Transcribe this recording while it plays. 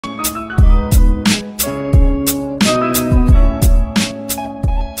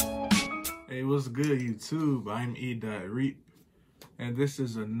What's good, YouTube? I'm E.Reap, and this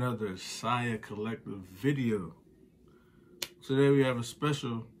is another Sia Collective video. Today we have a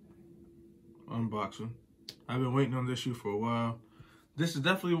special unboxing. I've been waiting on this shoe for a while. This is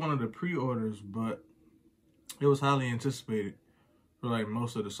definitely one of the pre-orders, but it was highly anticipated for like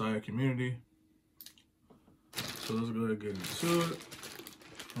most of the Sia community. So let's go ahead and get into it.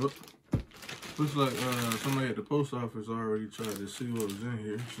 Oh, looks like somebody at the post office already tried to see what was in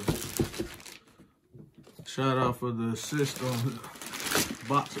here. So shout out for the assist on the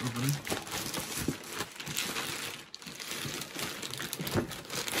box opening.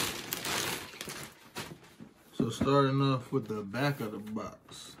 So starting off with the back of the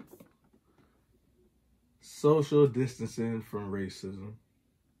box. Social distancing from racism.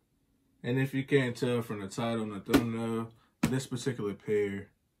 And if you can't tell from the title and the thumbnail, this particular pair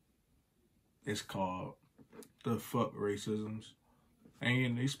is called the Phuck Racisms. And you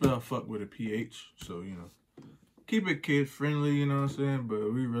know, you spell fuck with a PH, so you know, keep it kid friendly, you know what I'm saying?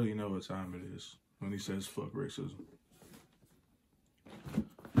 But we really know what time it is when he says Phuck Racism.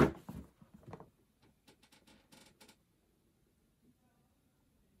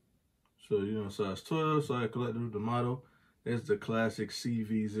 So, you know, size 12, Sia Collective, the model is the classic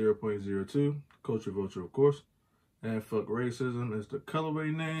CV 0.02, Culture Vulture, of course. And Phuck Racism is the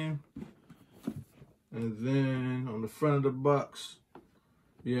colorway name. And then on the front of the box,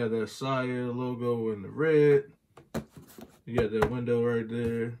 you have that Sia logo in the red. You got that window right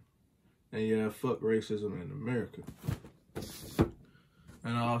there. And you have Phuck Racism in America.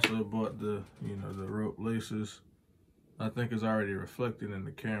 And I also bought the, you know, the rope laces. I think it's already reflected in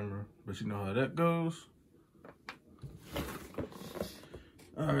the camera, but you know how that goes.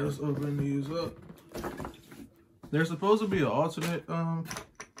 All right, let's open these up. There's supposed to be an alternate Phuck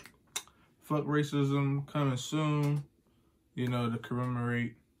Racism coming soon, you know, to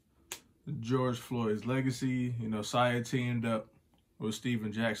commemorate George Floyd's legacy. You know, Sia teamed up with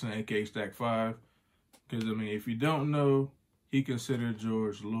Steven Jackson, aka Stack 5. Because, I mean, if you don't know, he considered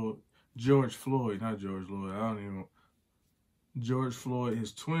George Floyd, not George Lloyd, I don't even know. George Floyd,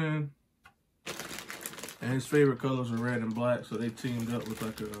 his twin, and his favorite colors were red and black, so they teamed up with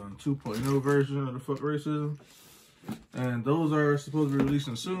like a 2.0 version of the Phuck Racism, and those are supposed to be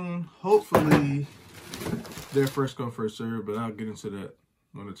releasing soon. Hopefully, they're first come, first serve, but I'll get into that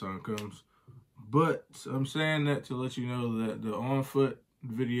when the time comes. But I'm saying that to let you know that the on foot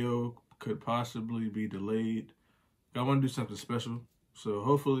video could possibly be delayed. I want to do something special, so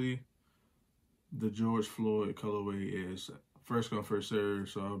hopefully the George Floyd colorway is first come, first serve,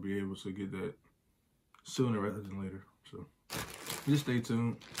 so I'll be able to get that sooner rather than later. So just stay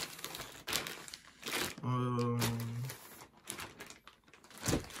tuned.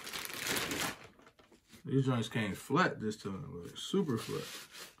 These joints came flat this time, like super flat.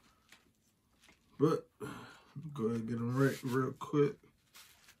 But go ahead and get them right real quick.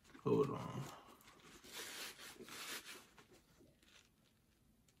 Hold on.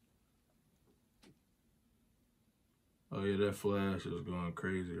 Oh yeah, that flash is going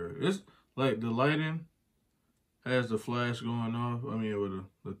crazy, right? It's like the lighting has the flash going off. I mean,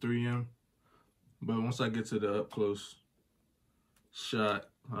 with the 3M. But once I get to the up close shot,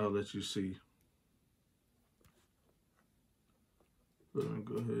 I'll let you see. Let me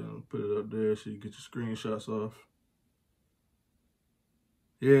go ahead and put it up there so you get your screenshots off.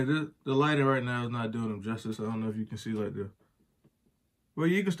 Yeah, the lighting right now is not doing them justice. I don't know if you can see like the, well,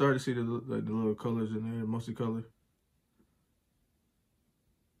 you can start to see the little colors in there, multicolor.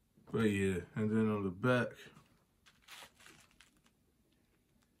 But yeah, and then on the back,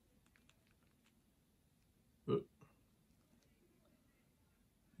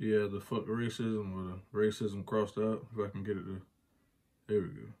 yeah, the Phuck Racism or the racism crossed out, if I can get it to, there we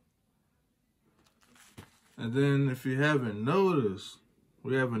go. And then if you haven't noticed,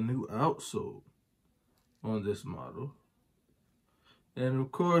 we have a new outsole on this model. And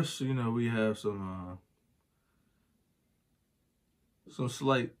of course, you know, we have some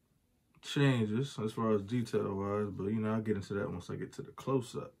slight changes as far as detail wise, but you know, I'll get into that once I get to the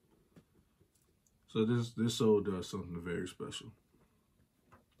close up. So this sole does something very special.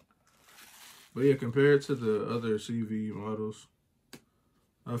 But yeah, compared to the other CV models,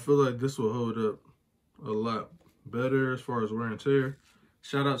 I feel like this will hold up a lot better as far as wear and tear.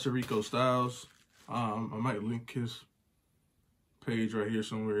 Shout out to Rico Styles. I might link his page right here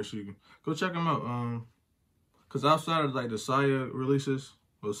somewhere so you can go check him out. Cause outside of like the Sia releases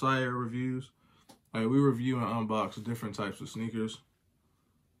or Sia reviews, like we review and unbox different types of sneakers.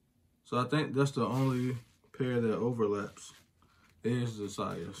 So I think that's the only pair that overlaps is the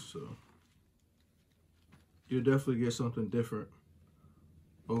Sia. So you'll definitely get something different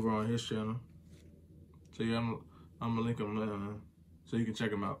over on his channel. So yeah, I'm gonna link him so you can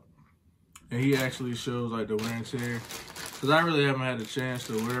check him out. And he actually shows like the wear and tear, because I really haven't had a chance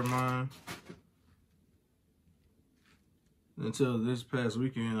to wear mine until this past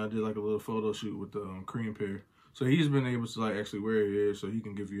weekend. I did like a little photo shoot with the cream pair. So he's been able to like actually wear it, so he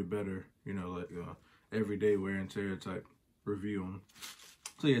can give you a better, you know, like everyday wear and tear type review on him.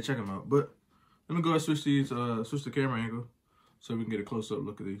 So yeah, check him out. But let me go ahead and switch the camera angle so we can get a close-up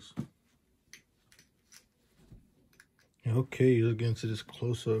look at these. Okay, let's get into this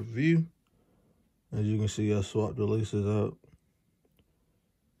close-up view. As you can see, I swapped the laces out.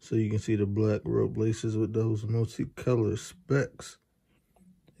 So you can see the black rope laces with those multicolor specs.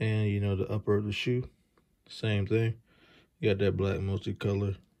 And, you know, the upper of the shoe, same thing. You got that black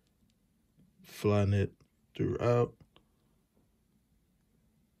multicolor flyknit throughout.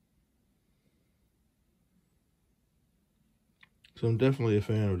 So I'm definitely a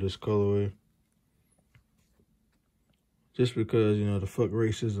fan of this colorway. Just because, you know, the Phuck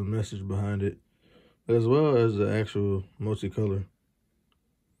Racism message behind it, as well as the actual multicolor.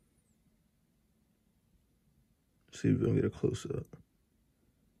 See if we can get a close-up.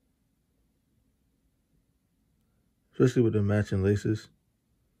 Especially with the matching laces.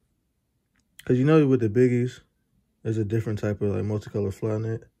 Because you know with the biggies, there's a different type of like multicolor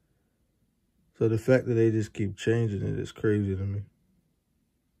flyknit. So the fact that they just keep changing it is crazy to me.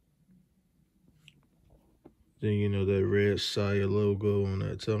 Then you know that red Sia logo on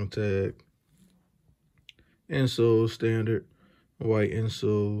that tongue tag. Insole standard, white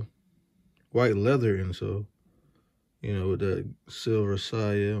insole, white leather insole. You know, with that silver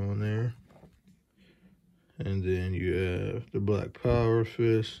Sia on there. And then you have the black power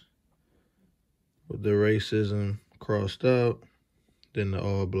fist with the racism crossed out. Then the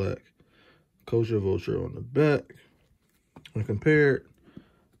all black Culture Vulture on the back. And compared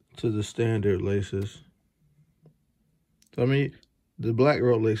to the standard laces, so I mean, the black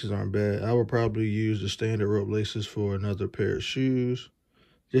rope laces aren't bad. I would probably use the standard rope laces for another pair of shoes,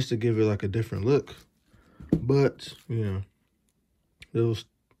 just to give it like a different look. But, you know, those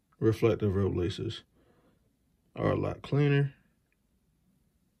reflective rope laces are a lot cleaner.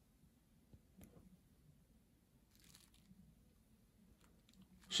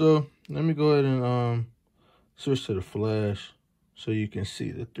 So let me go ahead and switch to the flash so you can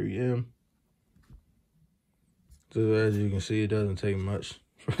see the 3M. So as you can see, it doesn't take much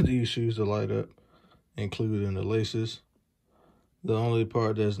for these shoes to light up, including the laces. The only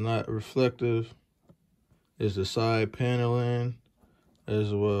part that's not reflective is the side paneling,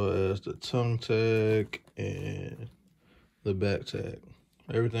 as well as the tongue tag and the back tag.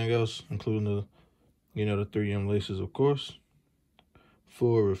 Everything else, including the, you know, the 3M laces, of course,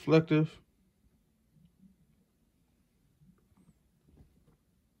 full reflective.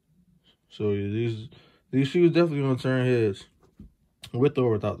 So yeah, these shoes definitely gonna turn heads, with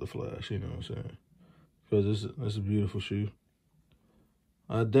or without the flash. You know what I'm saying? Because it's a beautiful shoe.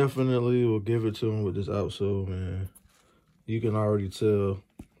 I definitely will give it to them with this outsole, man. You can already tell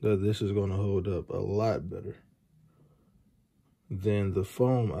that this is gonna hold up a lot better than the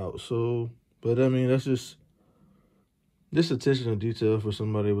foam outsole. But I mean, that's just attention to detail for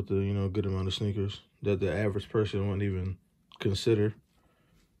somebody with a, you know, good amount of sneakers that the average person wouldn't even consider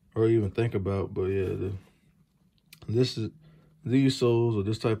or even think about. But yeah, these soles or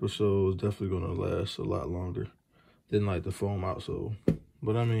this type of sole is definitely gonna last a lot longer than like the foam outsole.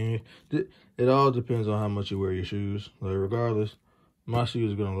 But I mean, it all depends on how much you wear your shoes. Like regardless, my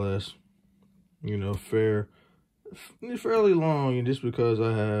shoes are gonna last, you know, fairly long, and just because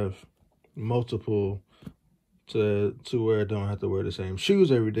I have multiple to where I don't have to wear the same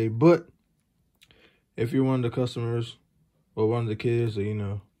shoes every day. But if you're one of the customers or one of the kids that, you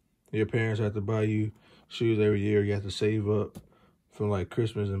know, your parents have to buy you shoes every year, you have to save up for like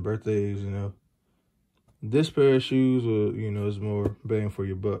Christmas and birthdays, you know, this pair of shoes will, you know, is more bang for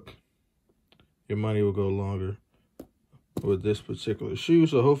your buck. Your money will go longer with this particular shoe.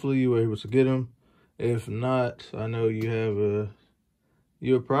 So hopefully you were able to get them. If not, I know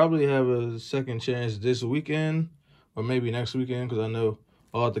you'll probably have a second chance this weekend or maybe next weekend, because I know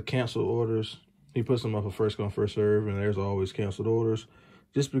all the canceled orders, he puts them up for first come, first serve, and there's always canceled orders.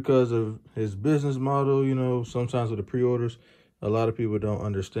 Just because of his business model, you know, sometimes with the pre-orders, a lot of people don't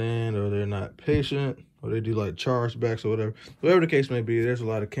understand, or they're not patient, or they do like chargebacks or whatever. Whatever the case may be, there's a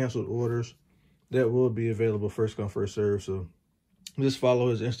lot of canceled orders that will be available first come, first serve. So just follow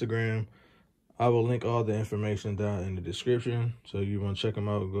his Instagram. I will link all the information down in the description. So you want to check them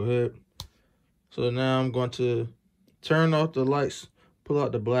out, go ahead. So now I'm going to turn off the lights, pull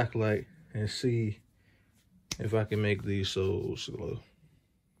out the black light, and see if I can make these soles glow.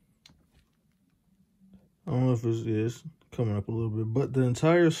 I don't know if it's coming up a little bit, but the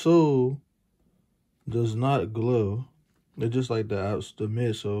entire sole does not glow. They're just like the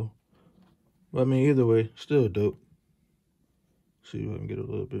midsole. But I mean, either way, still dope. See if I can get a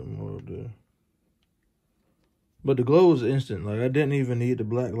little bit more of there. But the glow was instant. Like, I didn't even need the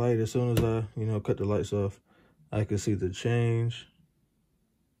black light. As soon as I, you know, cut the lights off, I could see the change.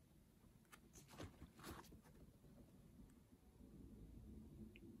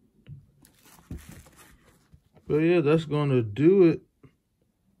 But yeah, that's going to do it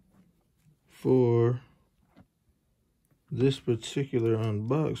for this particular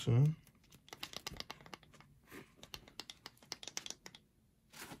unboxing.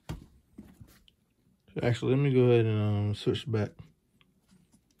 Actually, let me go ahead and switch back.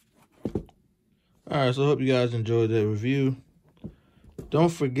 Alright, so I hope you guys enjoyed that review. Don't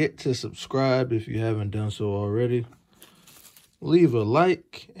forget to subscribe if you haven't done so already. Leave a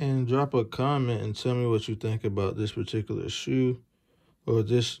like and drop a comment and tell me what you think about this particular shoe or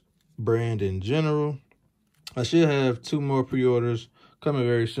this brand in general. I should have 2 more pre-orders coming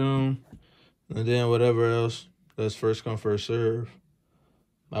very soon. And then whatever else, that's first come, first serve.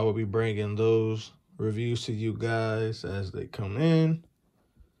 I will be bringing those reviews to you guys as they come in.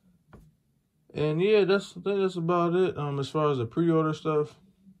 And yeah, that's about it. As far as the pre-order stuff,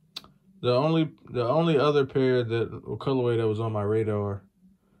 the only other pair or colorway that was on my radar,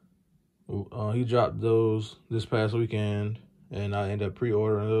 he dropped those this past weekend, and I ended up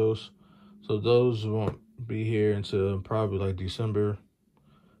pre-ordering those. So those won't be here until probably like December,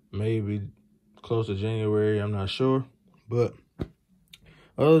 maybe close to January. I'm not sure, but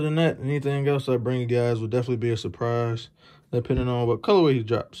other than that, anything else I bring you guys will definitely be a surprise, depending on what colorway he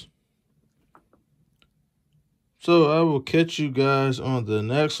drops. So I will catch you guys on the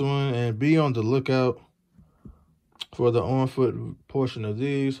next one, and be on the lookout for the on-foot portion of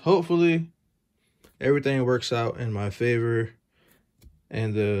these. Hopefully, everything works out in my favor,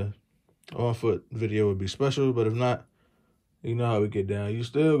 and the on-foot video would be special. But if not, you know how we get down. You're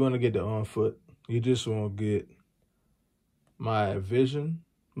still going to get the on-foot. You just won't get my vision.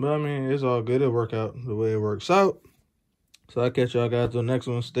 But I mean, it's all good. It'll work out the way it works out. So I'll catch y'all guys on the next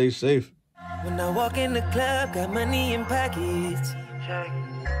one. Stay safe. When I walk in the club, got money in pockets.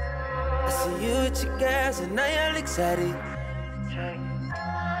 I see you with your guys and now y'all excited.